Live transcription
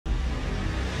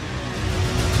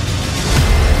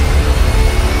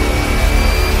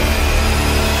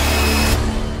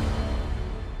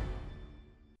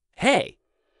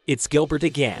It's Gilbert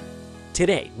again.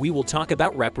 Today, we will talk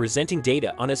about representing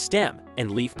data on a stem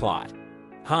and leaf plot.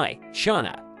 Hi,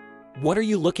 Shauna. What are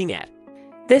you looking at?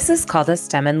 This is called a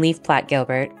stem and leaf plot,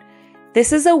 Gilbert.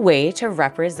 This is a way to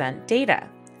represent data.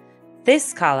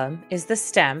 This column is the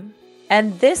stem,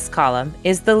 and this column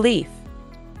is the leaf.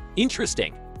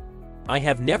 Interesting. I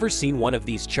have never seen one of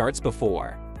these charts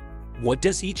before. What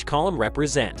does each column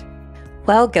represent?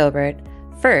 Well, Gilbert,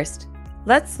 first,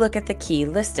 let's look at the key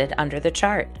listed under the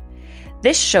chart.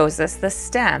 This shows us the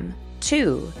stem,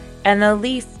 2, and the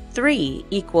leaf, 3,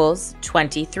 equals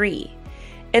 23.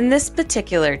 In this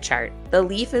particular chart, the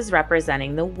leaf is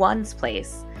representing the ones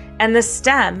place, and the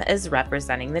stem is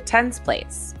representing the tens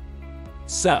place.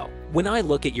 So, when I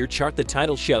look at your chart, the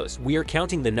title shows we are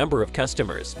counting the number of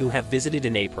customers who have visited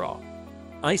in April.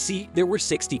 I see there were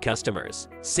 60 customers,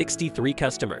 63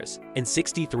 customers, and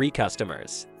 63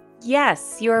 customers.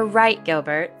 Yes, you're right,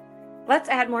 Gilbert. Let's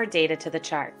add more data to the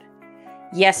chart.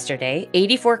 Yesterday,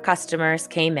 84 customers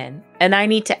came in, and I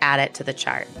need to add it to the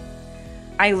chart.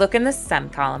 I look in the stem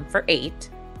column for 8,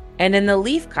 and in the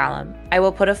leaf column, I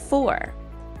will put a 4.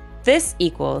 This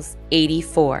equals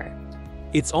 84.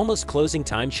 It's almost closing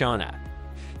time, Shauna.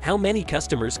 How many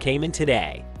customers came in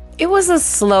today? It was a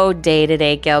slow day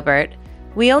today, Gilbert.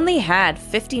 We only had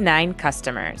 59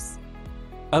 customers.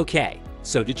 Okay,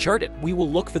 so to chart it, we will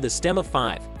look for the stem of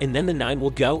 5, and then the 9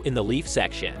 will go in the leaf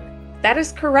section. That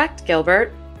is correct,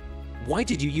 Gilbert. Why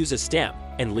did you use a stem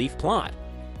and leaf plot?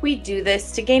 We do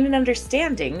this to gain an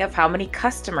understanding of how many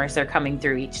customers are coming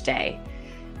through each day.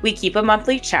 We keep a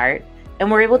monthly chart, and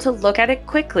we're able to look at it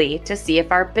quickly to see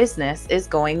if our business is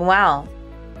going well.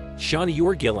 Shauna,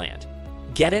 you're Gilland.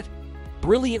 Get it?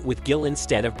 Brilliant with Gil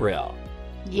instead of Brill.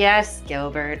 Yes,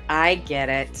 Gilbert, I get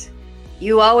it.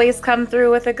 You always come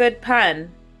through with a good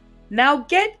pun. Now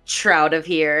get Trout of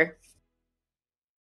here.